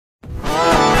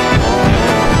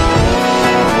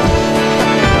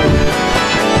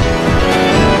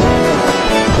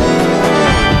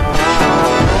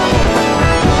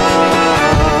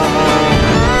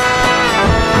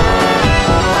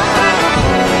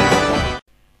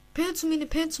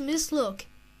Pencilmation look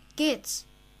gets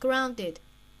grounded.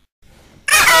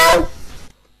 Uh-oh!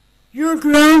 You're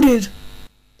grounded.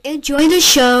 Enjoy the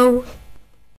show.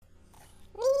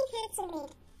 Mini Pencilmation.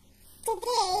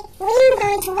 Today, we're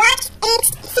going to watch X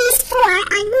Feast 4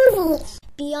 on movie.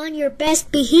 Be on your best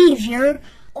behavior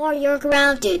or you're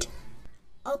grounded.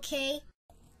 Okay?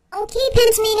 Okay,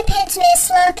 Pencilmation,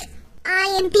 look.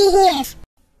 I am behave.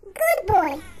 Good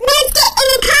boy. Let's get in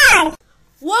the car.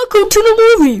 Welcome to the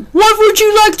movie. What would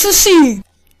you like to see?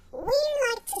 We'd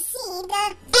like to see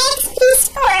the X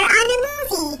Feast 4 on the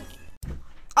movie.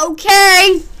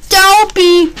 Okay, don't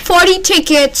be 40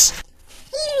 tickets.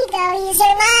 Here we go. Here's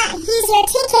your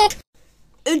ticket.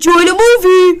 Enjoy the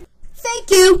movie. Thank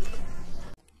you.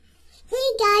 Hey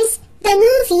guys, the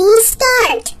movie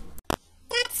start.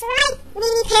 That's right,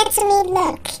 Mini Pencilmation,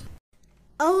 look.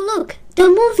 Oh look, the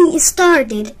movie is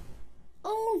started.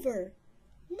 Over.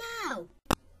 Now.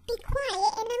 Be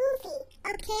quiet in the movie,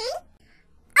 okay?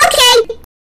 Okay!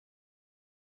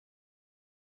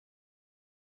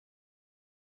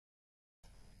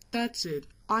 That's it.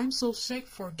 I'm so sick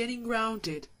for getting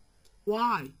grounded.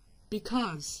 Why?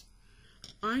 Because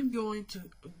I'm going to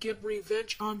get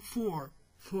revenge on 4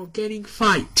 for getting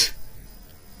fight.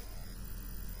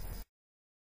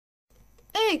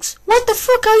 X, what the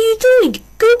fuck are you doing?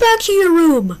 Go back to your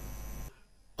room.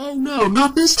 Oh no,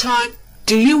 not this time.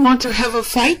 Do you want to have a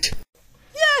fight?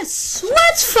 Yes,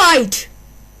 let's fight.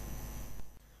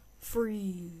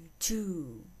 3,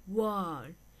 2,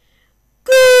 1,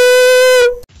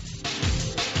 go!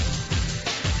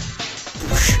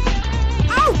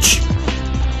 Ouch!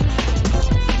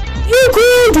 You're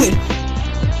grounded!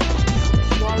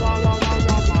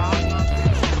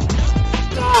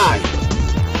 Die!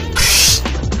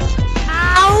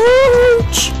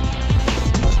 Ouch!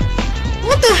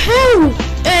 What the hell?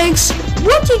 X,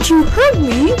 what did you hurt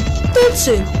me? That's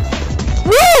it.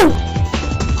 Whoa!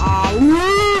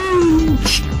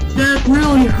 Ouch! That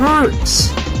really hurts.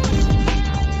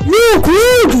 You're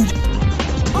grounded!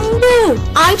 Oh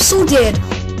no, I'm so dead.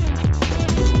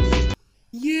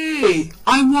 Yay!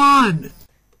 I won!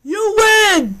 You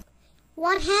win!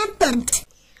 What happened?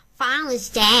 File is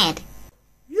dead.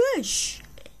 Yes.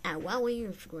 What were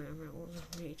you?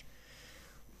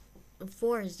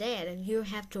 4 is dead, and you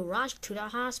have to rush to the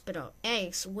hospital.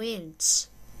 X wins.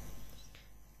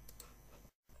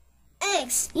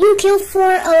 X, you killed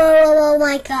 4. Oh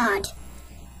my god.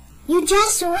 You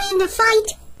just win the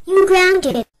fight. You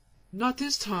grounded. Not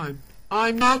this time.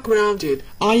 I'm not grounded.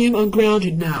 I am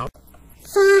ungrounded now.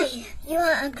 Fine, you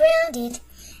are ungrounded.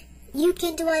 You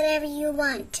can do whatever you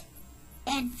want.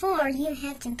 And 4, you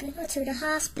have to go to the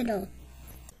hospital.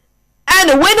 And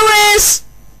the winner is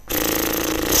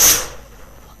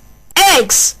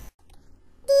X.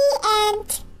 The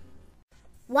end.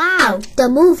 Wow, the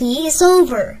movie is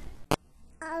over.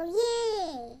 Oh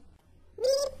yay.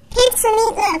 Mini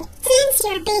Pencilmation, look. Since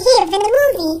you behave in the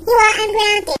movie, you are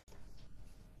ungrounded.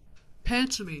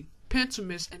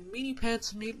 Pencilmation, and Mini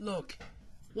Pencilmation, look.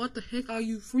 What the heck are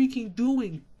you freaking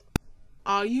doing?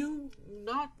 Are you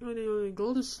not going to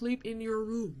go to sleep in your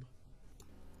room?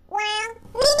 Well,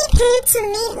 Mini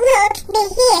Pencilmation, look,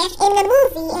 behave in the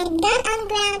movie and got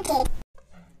ungrounded.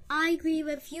 I agree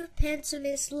with you,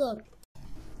 Pencilmation. Look.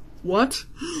 What?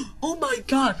 Oh my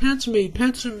god,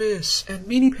 Pencilmation, and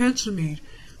Mini Pencilmation.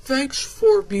 Thanks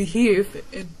for behave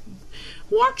and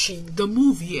watching the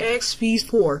movie X Feast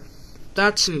 4.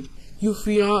 That's it. You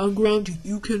feel ungrounded.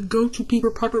 You can go to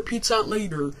Peter Piper Pizza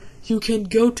later. You can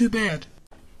go to bed.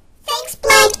 Thanks,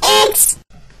 Black X.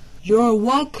 You're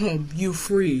welcome, you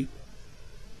free.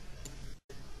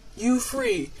 You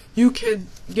free. You can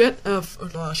get a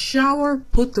shower,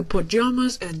 put the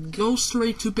pajamas, and go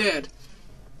straight to bed.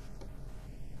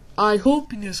 I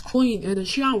hope it is clean and a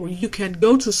shower. You can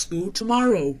go to school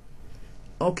tomorrow.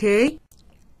 Okay?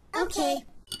 Okay.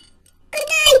 Good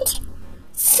night.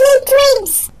 Sweet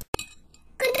dreams.